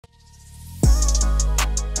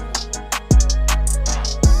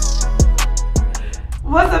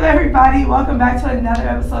What's up, everybody? Welcome back to another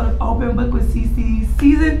episode of Open Book with CC,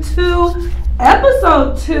 Season 2,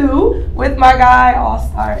 Episode 2, with my guy,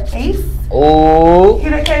 AllStarAce. Oh. He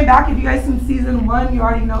done came back. If you guys seen Season 1, you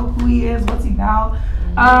already know who he is, what's he about.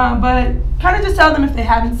 But kind of just tell them if they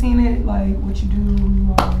haven't seen it, like what you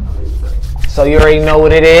do. So you already know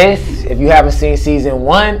what it is. If you haven't seen Season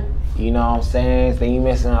 1, you know what I'm saying, then you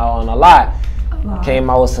missing out on a lot. Came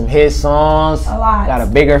out with some hit songs, got a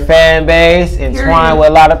bigger fan base, entwined with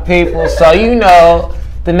a lot of people. So you know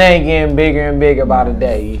the name getting bigger and bigger by the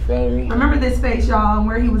day, you feel me? Remember this face, y'all, and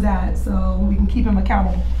where he was at, so we can keep him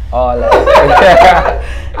accountable. All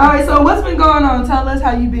that. Alright, so what's been going on? Tell us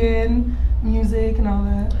how you been, music and all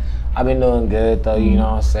that. I've been doing good though, you know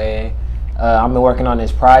what I'm saying? I've been working on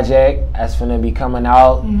this project that's gonna be coming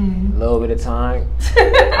out a little bit of time.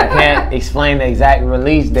 I can't explain the exact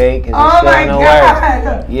release date because it's still in the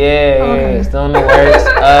works. Yeah, it's still in the works.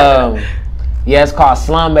 Yeah, it's called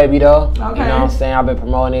Slum Baby though. Okay. You know what I'm saying? I've been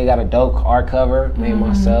promoting it. Got a dope art cover made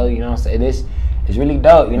myself. You know what I'm saying? This is really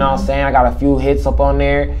dope. You know what I'm saying? I got a few hits up on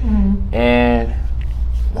there and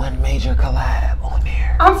one major collab on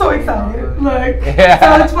there. I'm so excited. Look,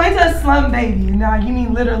 so explain to us Slum Baby. Now, you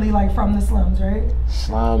mean literally like from the slums, right?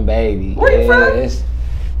 Slum Baby. Where you from? It's,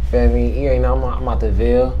 feel me? You ain't know, I'm out the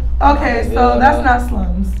Ville. Okay, so that's not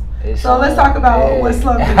slums. So let's talk about what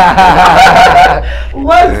slums is.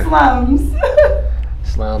 What slums?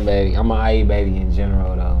 Slum Baby. I'm an IE baby in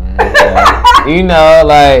general though, man. So, you know,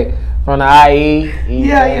 like from the IE.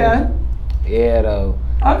 Yeah though.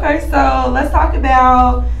 Okay, so let's talk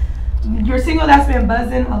about your single that's been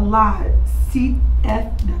buzzing a lot,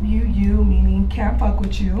 CFWU, meaning Can't Fuck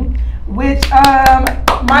With You, which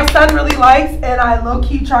my son really likes, and I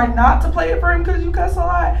low-key try not to play it for him because you cuss a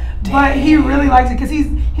lot, but he really likes it because he's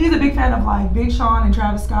a big fan of like Big Sean and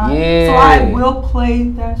Travis Scott, so I will play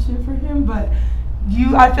that shit for him, but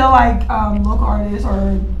I feel like local artists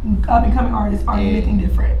or up-and-coming artists aren't anything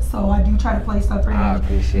different. So I do try to play stuff for him. I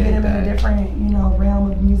appreciate get him that. in a different,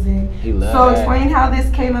 realm of music. He loves so that. Explain how this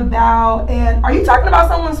came about. And are you talking about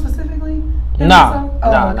someone specifically? No.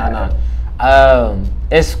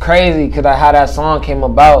 It's crazy because how that song came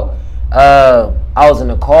about. I was in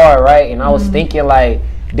the car, right, and I was thinking like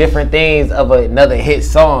different things of another hit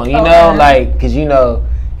song. You know, like because you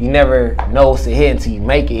never know it's a hit until you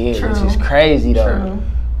make it hit, which is crazy though. True.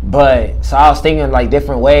 But so I was thinking like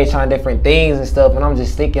different ways, trying different things and stuff, and I'm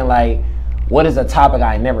just thinking like, what is a topic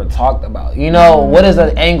I never talked about? You know, what is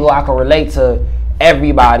an angle I can relate to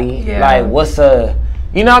everybody? Yeah. Like what's a,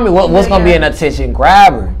 what's gonna be an attention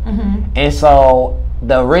grabber? And so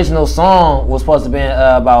the original song was supposed to be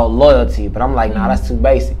about loyalty, but I'm like, nah, that's too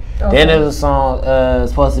basic. Then there's a song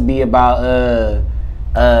supposed to be about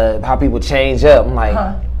how people change up. I'm like,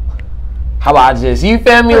 how about just, you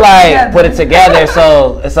feel me, like, put it together,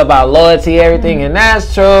 so it's about loyalty, everything, and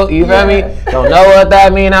that's true, you feel me? Don't know what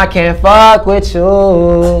that mean, I can't fuck with you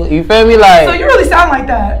feel me, like. So you really sound like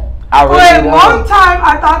that. I really For a long time,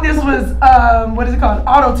 I thought this was, what is it called,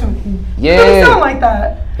 auto-tuning. Yeah. You really sound like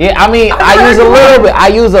that. Yeah, I mean, I use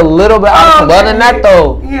a little bit, but other than that,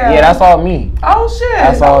 though, yeah, that's all me. Oh, shit.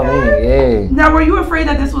 That's all me, yeah. Now, were you afraid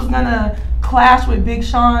that this was gonna clash with Big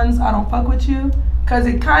Sean's I Don't Fuck With You? Because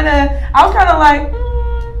I was kind of like,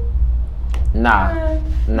 Nah,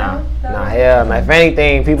 hell no. If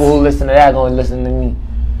anything, people who listen to that gonna listen to me.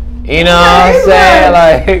 You know what I'm saying?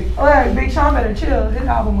 Like, Big Sean better chill. His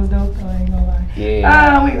album was dope, so I ain't gonna lie.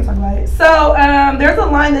 Yeah. We can talk about it. So, there's a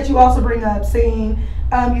line that you also bring up saying,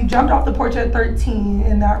 you jumped off the porch at 13,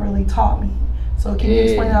 and that really taught me. So, can you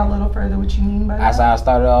explain that a little further, what you mean by that? That's how I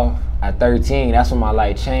started off at 13. That's when my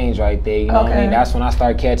life changed right there. You know what I mean? That's when I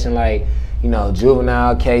started catching, like,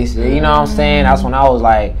 juvenile cases. You know what I'm saying? That's when I was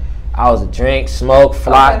like, I was a drink, smoke,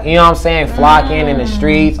 flock. You know what I'm saying? Flocking in the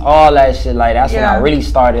streets, all that shit. Like that's when I really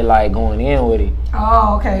started like going in with it.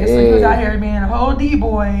 Oh, okay. So you was out here being a whole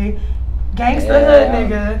D-boy, gangster hood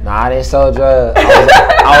nigga. Nah, I didn't sell drugs.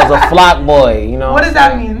 I was a flock boy. You know what does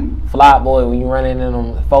that mean? Flock boy, when you running in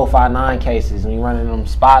them 459 cases, when you running in them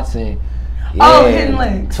spots and. Hitting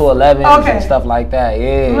licks. 211s and stuff like that.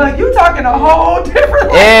 Yeah. Look, you talking a whole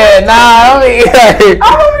different. Like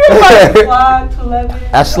Slum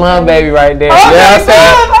 211. That's Slum Baby right there. You know what I'm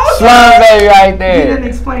saying? Slum Baby right there. You didn't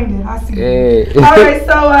explain it. I see. Yeah. All right.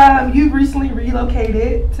 So you recently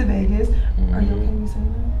relocated to Vegas. Are you okay with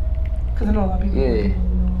saying that? Because I know a lot of people.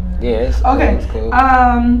 Yes. Okay. It's cool.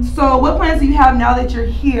 So what plans do you have now that you're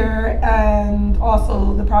here, and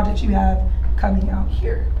also the projects you have coming out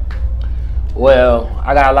here? Well,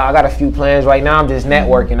 I got a few plans right now. I'm just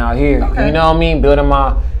networking out here. Okay. You know what I mean? Building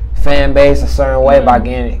my fan base a certain way by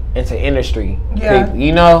getting into industry. Yeah. People,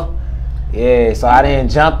 Yeah, so I didn't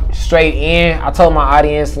jump straight in. I told my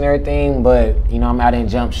audience and everything, but you know, I didn't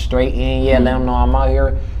jump straight in. Yeah, let them know I'm out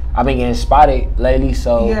here. I've been getting spotted lately,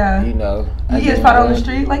 so you know. You get spotted on the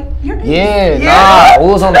street, like you're. Nah, we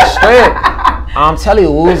was on the strip. I'm telling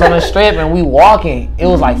you, we was on the strip and we walking. It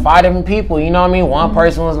was like 5 different people. You know what I mean? One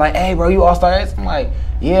person was like, "Hey, bro, you AllStarAce?" I'm like,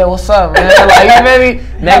 "Yeah, what's up, man?" Like, you feel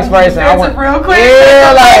me? Next person, I went real quick.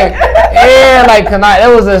 Like,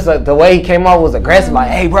 it was just the way he came up was aggressive. Like,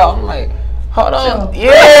 "Hey, bro," I'm like, hold on.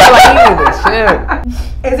 Yeah, like, he need to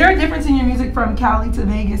chill. Is there a difference in your music from Cali to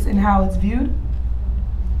Vegas and how it's viewed?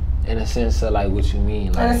 In a sense of, like, what you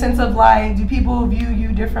mean? Like, in a sense of, like, do people view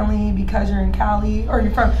you differently because you're in Cali, or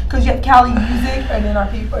you're from, because you have Cali music, and then our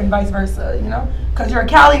people, and vice versa, you know? Because you're a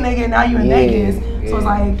Cali nigga, and now you're in Vegas, so it's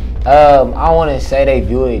like. I want to say they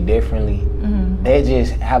view it differently. They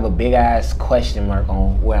just have a big ass question mark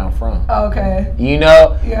on where I'm from. Okay. You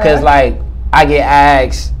know, because like I get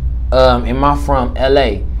asked, am I from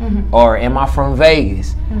LA, or am I from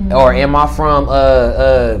Vegas, or am I from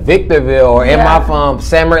Victorville, or am I from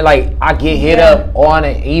San Maria? Like, I get hit up on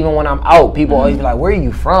it even when I'm out. People always be like, "Where are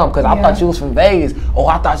you from?" Because I thought you was from Vegas. Oh,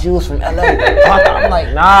 I thought you was from LA. I'm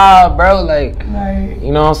like, nah, bro. Like,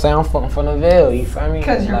 you know what I'm saying? I'm from the Ville. You feel me?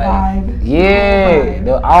 Because your like, vibe.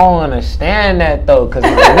 Yeah, I don't understand that though. Because me,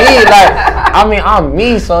 like, I mean, I'm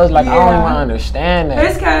me, so it's like I don't even understand that.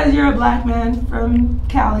 It's because you're a black man from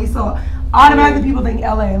Cali, so automatically people think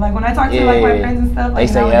LA. Like, when I talk to like my friends and stuff, like,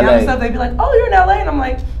 they say LA and stuff, they be like, "Oh, you're in LA," and I'm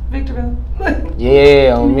like, "Victorville."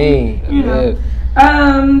 Yeah, on me. You know.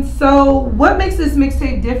 So what makes this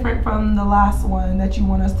mixtape different from the last one that you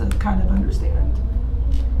want us to kind of understand?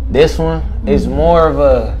 This one is more of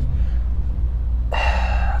a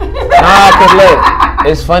cause look,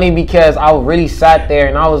 it's funny because I really sat there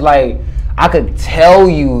and I was like, I could tell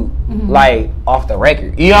you like off the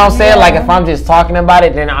record. You know what I'm saying? Like, if I'm just talking about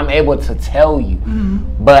it, then I'm able to tell you.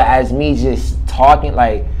 But as me just talking,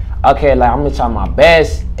 like, okay, like, I'm gonna try my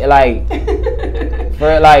best. Like,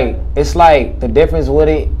 for like, it's like the difference with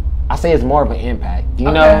it, I say it's more of an impact.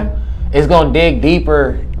 You know? It's gonna dig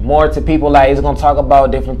deeper more to people. Like, it's gonna talk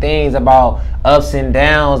about different things, about ups and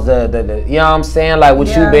downs, the you know what I'm saying? Like, what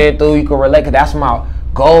you've been through, you can relate. Cause that's my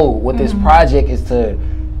goal with this project, is to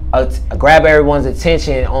grab everyone's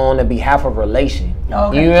attention on the behalf of relation. You know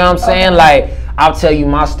what I'm saying? Like, I'll tell you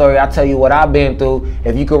my story, I'll tell you what I've been through.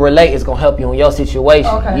 If you can relate, it's gonna help you in your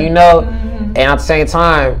situation. You know? And at the same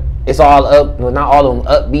time, it's all up, well, not all of them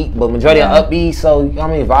upbeat, but majority are upbeat, so I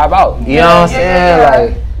mean, vibe out. You know what I'm saying?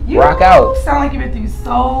 Like, you rock out. You sound like you've been through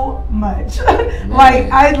so much.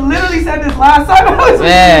 Like, I literally said this last time I was with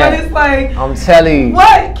you, but it's like, I'm telling you.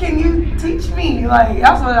 What can you teach me? Like,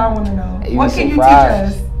 that's what I want to know. What can you teach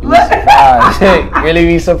us? Be surprised. Really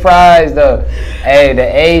be surprised though. Hey, the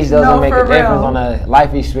age doesn't make a difference on the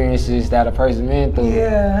life experiences that a person been through.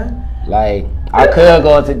 Like, I could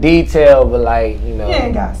go into detail, but like, you know. You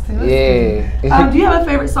ain't got to. Do you have a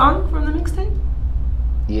favorite song from the mixtape?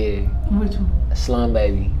 Yeah. Which one? Slum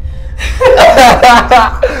Baby.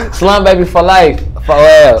 Slum Baby for life. For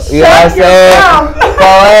real. You know what I'm saying?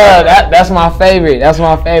 For real. That's my favorite. That's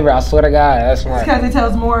my favorite. I swear to God. That's my. Because it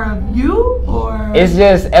tells more of you, or? It's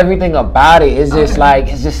just everything about it. It's just like,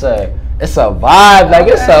 it's a vibe. Like,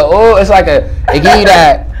 it's like it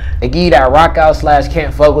give you that rock out /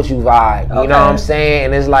 can't fuck with you vibe. You know what I'm saying?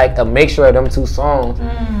 And it's like a mixture of them two songs.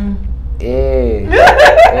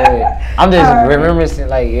 I'm just remembering,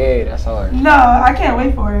 like, that's hard. No, I can't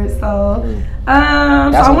wait for it. So, so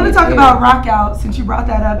I want to talk about Rock Out, since you brought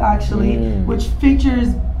that up, actually, which features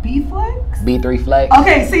B-Flex? B3 Flex.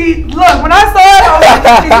 Okay, see, look, when I saw it, I was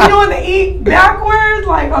like, is he doing the E backwards?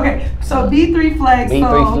 Like, okay, so B3 Flex.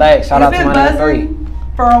 B3 Flex, shout out to my number 3.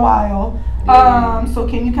 For a while. So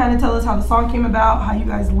can you kind of tell us how the song came about, how you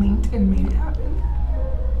guys linked and made it happen?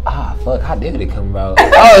 Fuck, how did it come about?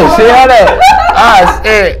 Oh, shit, hold up.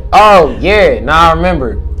 Shit. Oh, yeah. Now I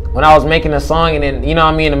remember when I was making a song, and then, you know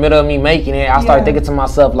what I mean, in the middle of me making it, I started thinking to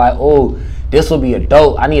myself, like, oh, this would be a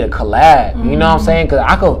dope. I need a collab. You know what I'm saying? Because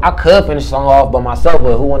I could finish the song off by myself,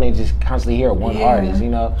 but who want to just constantly hear one artist, you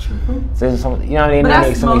know? So some, you know what I mean? That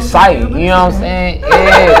makes some exciting. You know what I'm saying?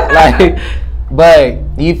 Like, but,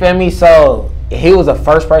 you feel me? So, he was the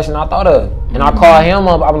first person I thought of. And I called him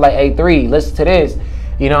up. I was like, hey, 3, listen to this.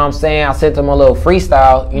 You know what I'm saying? I sent him a little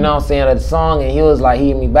freestyle, you know what I'm saying, of the song, and he was like, he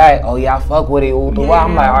hit me back, oh yeah, I fuck with it. I'm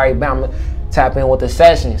like, all right, man, I'm gonna tap in with the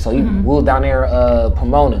session. So we was down there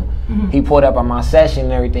Pomona. He pulled up on my session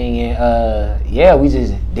and everything, and yeah, we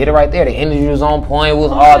just did it right there. The energy was on point. We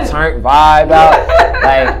was all turned vibe out.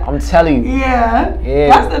 Like, I'm telling you. Yeah.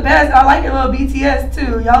 That's the best. I like your little BTS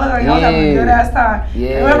too. Y'all look like y'all having a good ass time.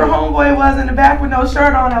 Yeah. Whoever homeboy was in the back with no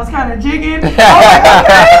shirt on, I was kind of jigging. I was like,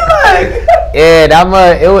 okay, look.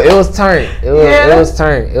 Yeah, it was turned. It was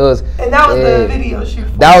turned. It was. And that was the video shoot.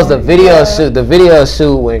 That was the video shoot. The video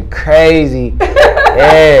shoot went crazy.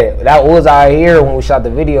 Yeah, that was out here when we shot the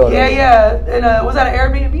video. Yeah. And was that an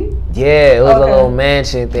Airbnb? Yeah, it was a little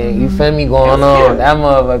mansion thing. You feel me going on? That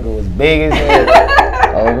motherfucker was big as hell.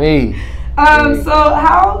 Oh me. So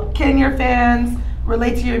how can your fans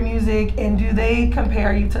relate to your music, and do they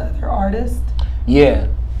compare you to other artists? Yeah,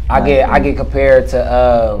 I get compared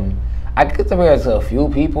to I get compared to a few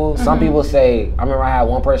people. Some people say, I remember I had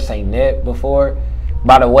one person say Nip before,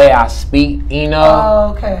 by the way I speak, you know.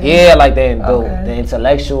 Oh, okay. Yeah, like the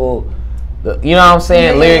intellectual, you know what I'm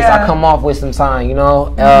saying, lyrics I come off with sometimes, you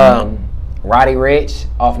know. Roddy Rich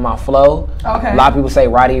off my flow. Okay. A lot of people say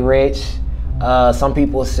Roddy Rich. Some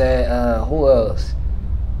people said, who else?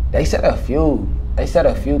 They said a few. They said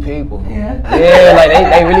a few people. Yeah. Yeah, like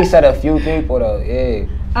they really said a few people though. Yeah.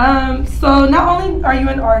 So not only are you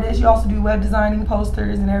an artist, you also do web designing,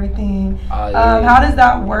 posters, and everything. How does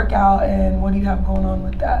that work out, and what do you have going on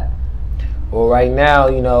with that? Well, right now,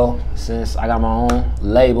 you know, since I got my own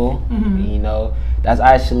label, you know, that's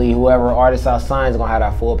actually whoever artist I sign is gonna have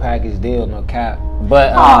that full package deal, no cap.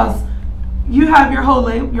 But pause. You have your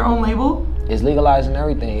own label? It's legalized and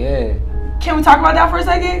everything, yeah. Can we talk about that for a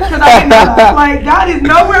second? Because I didn't know that. Like, that is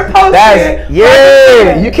nowhere posted.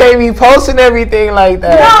 You can't be posting everything like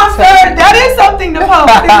that. No, sir, that is something to post.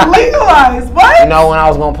 It's legalized. What? You know, when I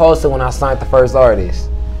was gonna post it when I signed the first artist,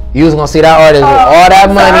 you was gonna see that artist with all that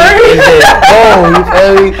money and just boom, you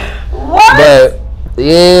feel me? What? But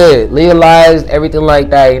yeah, legalized, everything like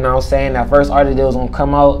that, you know what I'm saying? That first artist deal was gonna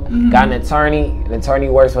come out, got an attorney. The attorney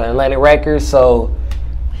works for Atlantic Records, so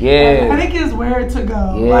yeah. Atlantic is where to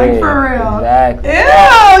go, like for real. Exactly.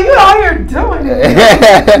 Ew, you out here doing it.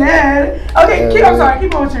 Okay, I'm sorry,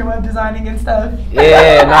 keep on with your web designing and stuff.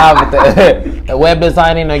 Yeah, but the web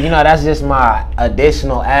designing, you know, that's just my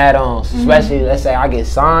additional add-ons. Especially, let's say I get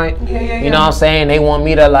signed, you know what I'm saying? They want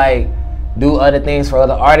me to like do other things for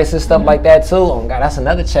other artists and stuff like that too. Oh God, that's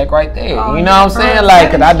another check right there. Oh, you know what I'm saying? Like,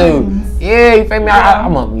 cause I do, you feel me?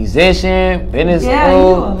 I'm a musician, business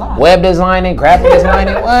school, web designing, graphic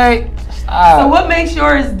designing. What? So what makes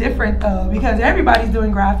yours different though? Because everybody's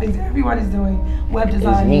doing graphics, everybody's doing web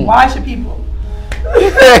designing. Why should people?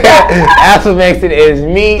 That's what makes it is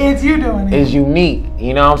me. It's you doing it. It's unique.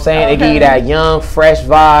 You know what I'm saying? It give you that young, fresh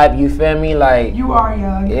vibe. You feel me? Like, you are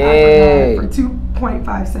young. Yeah. For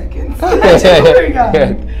 2.5 seconds.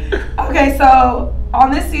 Okay, so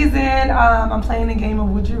on this season, I'm playing a game of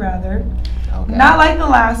Would You Rather. Okay. Not like the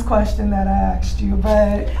last question that I asked you,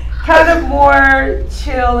 but kind of more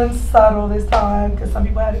chill and subtle this time because some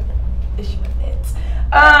people had an issue with it.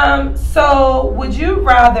 So would you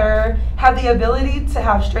rather have the ability to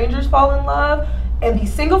have strangers fall in love and be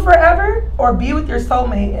single forever, or be with your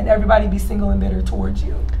soulmate and everybody be single and bitter towards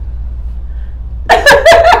you?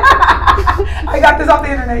 I got this off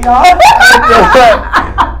the internet, y'all.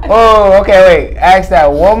 Oh, okay, wait. Ask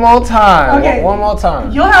that one more time. Okay. One more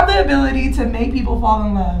time. You'll have the ability to make people fall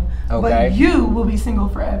in love, but you will be single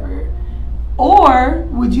forever. Or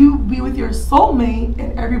would you be with your soulmate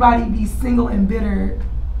and everybody be single and bitter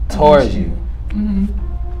towards you?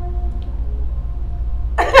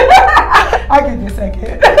 I get this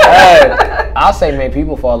second. I'll say make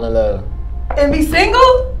people fall in love. And be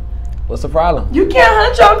single? What's the problem? You can't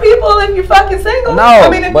hunch on people if you're fucking single. No, I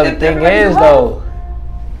mean, but the thing is though.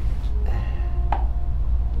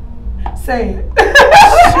 Say it.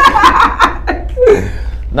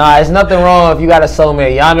 Nah, it's nothing wrong if you got a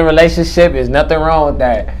soulmate. Y'all in a relationship, there's nothing wrong with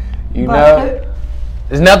that. You know?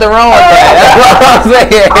 There's nothing wrong with that. That's what I'm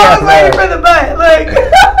saying. I was waiting for the butt. Like.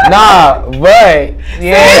 Nah, but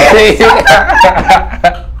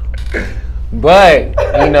yeah. But,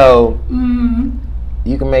 you know,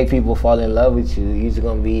 you can make people fall in love with you. You're just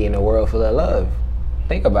gonna be in a world full of love.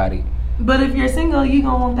 Think about it. But if you're single, you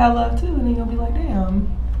gonna want that love too, and then you're gonna be like, damn.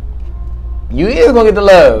 You is gonna get the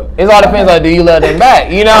love. It all depends on do you love them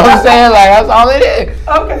back. You know what I'm saying? Like, that's all it is.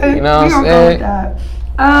 Okay. You know what I'm saying? Go with that.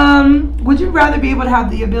 Would you rather be able to have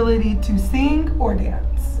the ability to sing or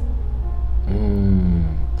dance? I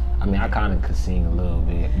mean, I kind of could sing a little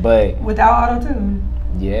bit, but without auto-tune?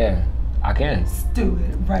 Yeah, I can. Let's do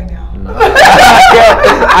it right now. No.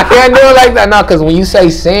 I can't do it like that. No, because when you say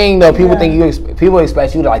sing, though, people think people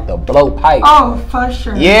expect you to like to blow pipe. Oh, for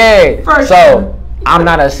sure. Yeah. For sure. I'm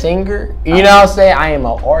not a singer. You know what I'm saying? I am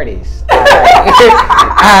an artist.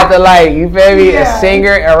 I have to like, you feel me? Yeah. A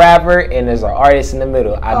singer, a rapper, and there's an artist in the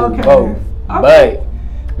middle. I do both. Okay.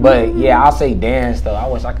 But yeah, I'll say dance though. I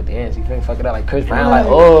wish I could dance. You feel me? Fuck it up like Chris Brown, like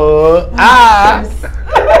oh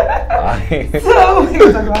So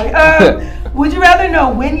here's would you rather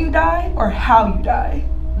know when you die or how you die?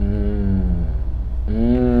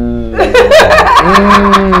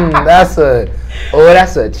 That's a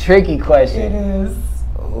tricky question. It is.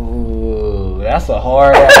 Ooh, that's a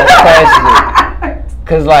hard question.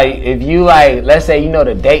 Cause like if you like, let's say you know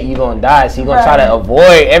the date you gonna die, so you gonna try to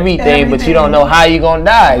avoid everything, but you don't know how you gonna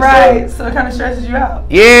die. Right. So it kind of stresses you out.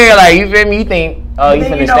 Yeah, like you feel me? You think, oh, you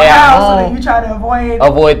finna stay at home. So then you try to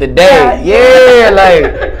avoid the date. Yeah, like,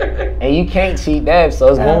 and you can't cheat that, so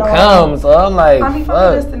it's gonna come. So I'm like, I mean,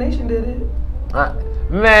 Final Destination did it.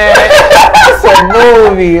 Man, it's a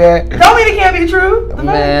movie, man. Don't mean it can't be true.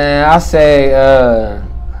 Man, I say, I'd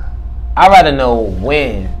rather know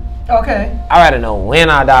when. Okay. I'd rather know when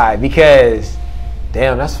I die because,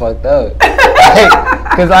 damn, that's fucked up.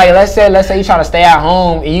 Cause like, let's say you trying to stay at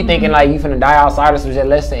home and you thinking like you finna die outside or some shit,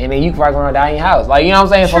 let's say, and then you probably gonna die in your house. Like, you know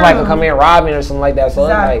what I'm saying? For like to come in robbing or something like that. So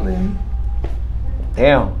exactly. It's like,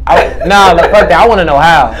 damn. Fuck that. I want to know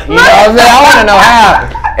how. You know what I'm saying? I want to know how.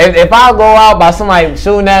 If I go out by somebody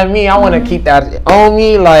shooting at me, I want to keep that on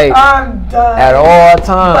me, like, I'm done at all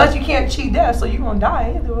times. But you can't cheat death, so you gonna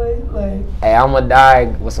die either way. Like, hey, I'm gonna die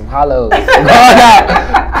with some hollows. Nah,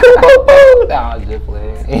 I was just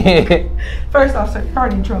playing. First off, sir, you're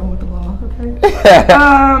already in trouble with the law. Okay.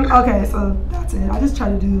 Okay, so that's it. I just try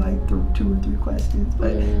to do like 2 or 3 questions,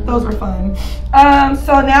 but those were fun.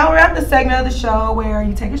 So now we're at the segment of the show where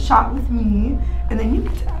you take a shot with me, and then you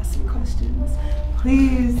get to ask some questions.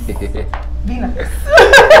 Please be nice.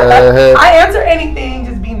 I answer anything,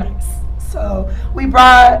 just be nice. So we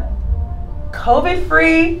brought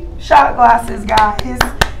COVID-free shot glasses, guys.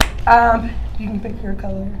 You can pick your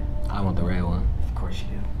color. I want the red one. Of course you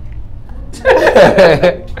do.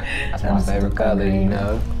 That's my favorite color, you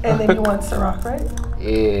know. And then you want Ciroc, right?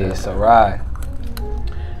 Yeah, Ciroc.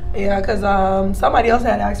 Yeah, because somebody else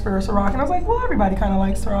had asked for a Ciroc, and I was like, well, everybody kind of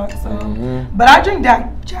likes Ciroc, so. But I drink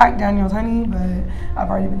Jack Daniel's honey, but I've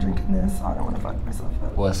already been drinking this, so I don't want to fuck myself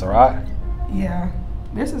up. What, Ciroc? Yeah.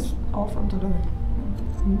 This is all from today.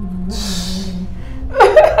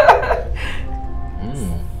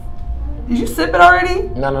 Did you sip it already?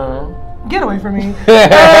 No. Get away from me.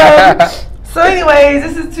 So anyways,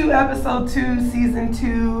 this is episode 2, season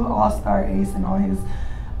 2, AllStarAce and all his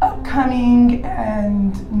upcoming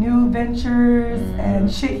and new ventures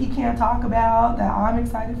and shit he can't talk about that I'm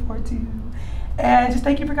excited for too. And just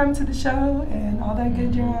thank you for coming to the show and all that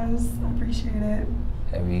good jazz. I appreciate it.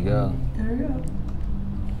 There we go. There we go.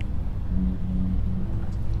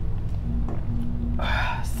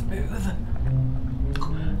 Smooth.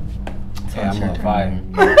 Hey, I'm on fire.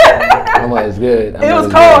 It's good. It was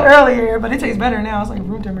cold earlier, but it tastes better now. It's like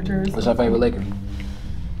room temperature. What's your favorite liquor?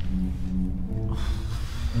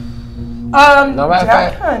 No matter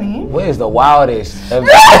Jack honey. What is the wildest? Hey,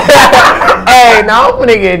 now I'm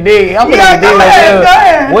gonna get deep. Go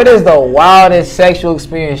ahead. What is the wildest sexual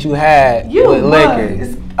experience you had with liquor?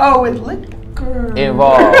 With liquor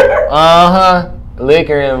involved.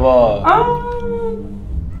 Liquor involved.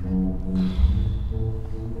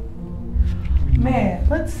 Man,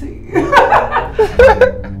 let's see. I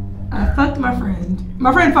fucked my friend.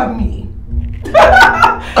 My friend fucked me.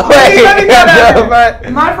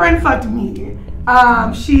 My friend fucked me.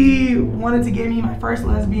 She wanted to give me my first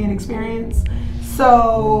lesbian experience.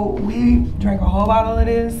 So we drank a whole bottle of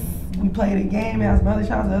this. We played a game. It had some other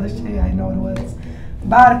shots, the other shit. I didn't know what it was.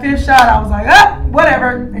 By the 5th shot, I was like,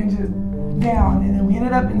 whatever. And just down. And then we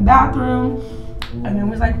ended up in the bathroom. And then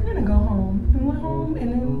we was like, we're going to go home. We went home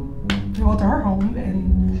and then we went to her home.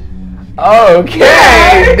 And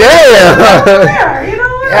okay, damn. There, you know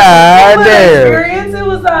what? Yeah, damn. Experience. It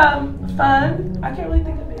was fun. I can't really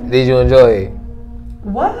think of it. Did you enjoy it?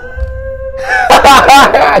 What?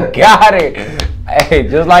 I got it. Hey,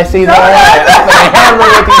 just like season 1, I'm gonna handle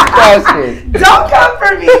with these questions. Don't come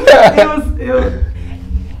for me. It was.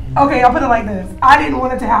 Okay, I'll put it like this. I didn't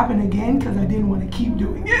want it to happen again because I didn't want to keep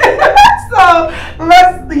doing it. So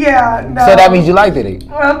no. So that means you liked it.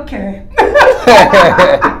 Okay.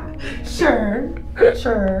 Sure,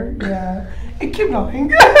 yeah. And keep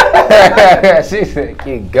going. She said,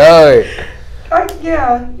 keep going.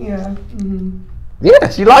 Yeah. Yeah,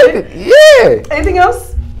 she liked it. Yeah. Anything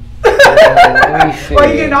else? Let me see. Why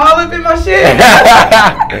you getting all up in my shit?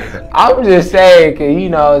 I'm just saying, cause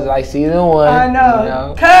it's like season 1. I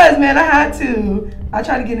know. Cause man, I had to. I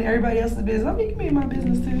try to get in everybody else's business. I'm making me my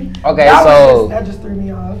business too. Okay, that just threw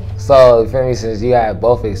me off. So, for me, since you had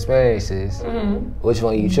both experiences, which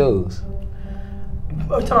one you choose?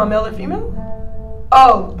 Are you talking about male or female?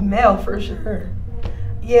 Oh, male for sure.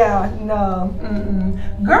 Yeah, no.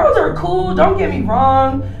 Girls are cool. Don't get me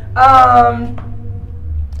wrong. I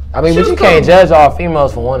mean, but you can't judge all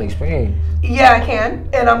females for one experience. Yeah, I can,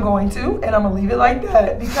 and I'm going to, and I'm gonna leave it like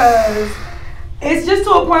that because it's just to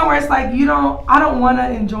a point where it's like I don't want to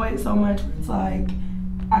enjoy it so much. It's like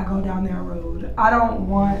I go down that road. I don't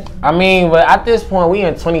want. I mean, but at this point, we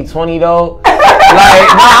in 2020 though.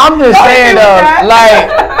 I'm just saying though,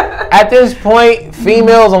 at this point,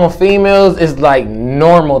 females on females is like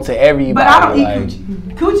normal to everybody. But I don't eat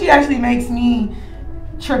coochie. Coochie actually makes me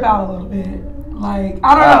trip out a little bit. Like,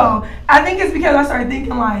 I don't know. I think it's because I started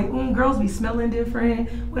thinking, like, girls be smelling different.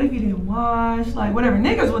 What if you didn't wash? Like, whatever.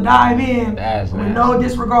 Niggas will dive in with no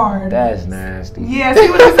disregard. That's nasty. Yeah, see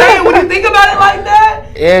what I'm saying? When you think about it like that?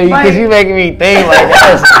 Yeah, because you making me think like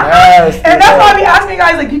that's nasty. And that's why I be asking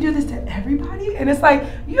guys, like, you do this to everybody? And it's like,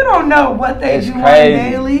 you don't know what they do on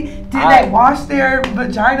daily. Did they wash their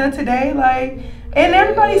vagina today? Like, and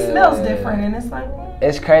everybody smells different. And it's like,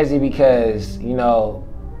 it's crazy because,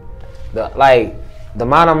 the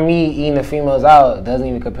amount of me eating the females out doesn't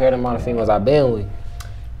even compare to the amount of females I've been with.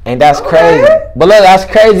 And that's crazy. But look, that's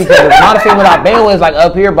crazy because the amount of females I've been with is like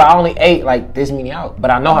up here, but I only ate like this many out.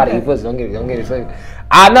 But I know how to eat pussy. Don't get it twisted.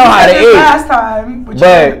 I know how to eat. Last time with your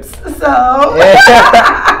lips, so.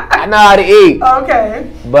 I know how to eat.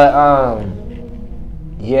 Okay. But,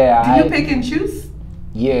 yeah. Do you pick and choose?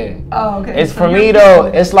 Yeah. Oh, okay. It's for me though.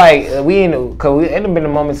 It's like cause it been a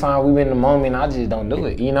moment in time. We been in the moment. I just don't do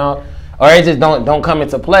it, or it just don't come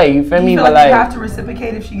into play. You feel me? But like you have to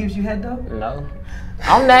reciprocate if she gives you head though. No,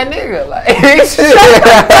 I'm that nigga. Like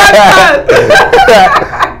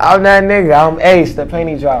I'm that nigga. I'm Ace, the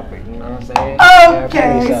penny dropper. You know what I'm saying?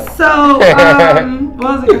 Okay. So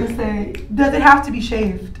what was I gonna say? Does it have to be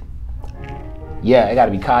shaved? Yeah, it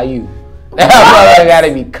gotta be Caillou. It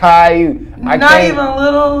gotta be Caillou. Not even a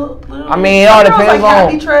little. I mean, it all depends like on.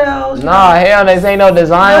 Happy Trails. Nah, hell, this ain't no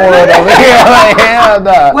design world over here. Like, hell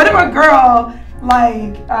no. What if a girl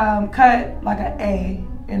cut like an A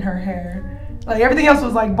in her hair? Like everything else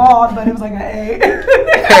was like bald, but it was like an A.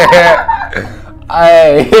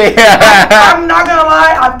 I'm not gonna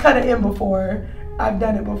lie, I've cut it in before. I've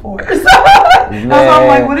done it before. So that's why I'm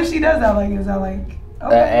like, what if she does that? Like, is that like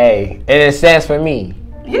A? And it stands for me.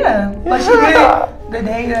 Yeah, like she did it the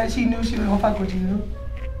day that she knew she was gonna fuck with you.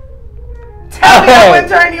 Tell me what would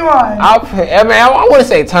turn you on. I wouldn't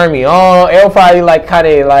say turn me on. It'll probably like kind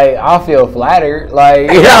of like I'll feel flattered. Like,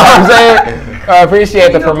 you know what I'm saying? I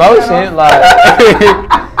appreciate the promotion. Like,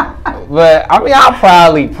 but I mean, I'll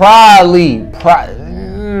probably, because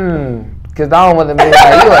I don't want to be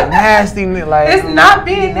like, you a nasty nigga. Like, it's not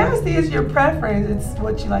being nasty. It's your preference. It's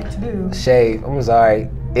what you like to do. Shave. I'm sorry.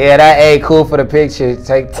 Yeah, that ain't cool for the picture. I'm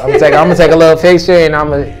gonna take a little picture and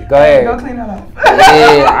I'm gonna go ahead. Go clean that up.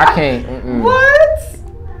 Yeah, I can't. What?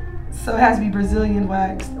 So it has to be Brazilian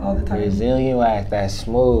waxed all the time. Brazilian wax, that's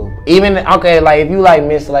smooth. Even like if you like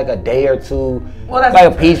miss like a day or two, well, that's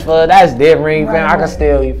like a peach fuzz, that's different. Right, I can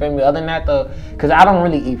still, you feel me? Other than that though, cause I don't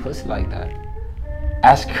really eat pussy like that.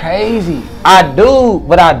 That's crazy. I do,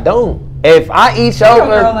 but I don't. If I eat your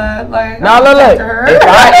pussy, look. If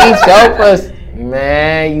I eat your pussy.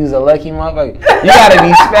 Man, you's a lucky motherfucker. You gotta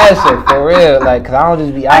be special, for real. Like, cause I don't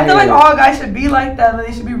just be out here. I feel like all guys should be like that. Like,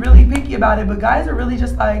 they should be really picky about it. But guys are really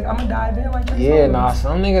just like, I'm gonna dive in like this. Yeah, nah,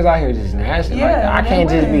 some niggas out here just nasty. Yeah, like, I can't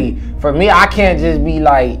just be, for me, I can't just be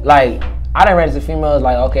like, I done ran into females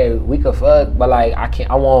like, okay, we could fuck, but like,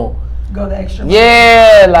 I won't. Go the extra mile.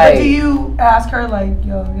 Yeah, like. But do you ask her like,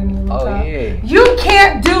 yo, give me a little time? Yeah. You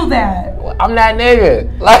can't do that. I'm that nigga.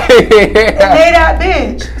 Like. And they that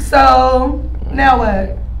bitch. So. Now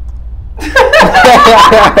what?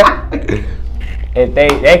 If they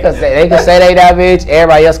could say they that bitch,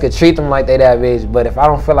 everybody else could treat them like they that bitch. But if I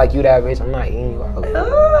don't feel like you that bitch, I'm not eating you out.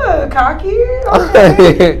 Cocky?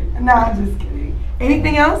 Okay. Nah, I'm just kidding.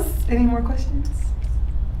 Anything else? Any more questions?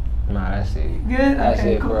 Nah, that's it. Good? That's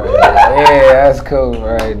okay, it cool. right there. Yeah, that's cool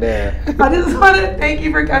right there. I just want to thank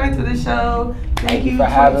you for coming to the show. Thank you for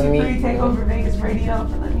having me. Takeover Vegas Radio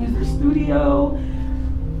for letting me use their studio.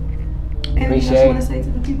 Anything else you want to say to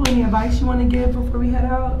the people? Any advice you want to give before we head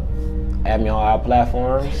out? Add me on our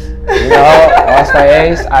platforms.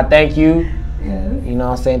 AllStarAce, I thank you. Yes. You know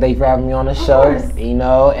what I'm saying? Thank you for having me on the show.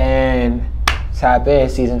 And tap in,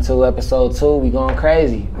 season 2, episode 2. We going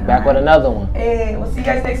crazy. Back with another one. Hey, we'll see you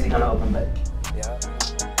guys next week on the Open Book.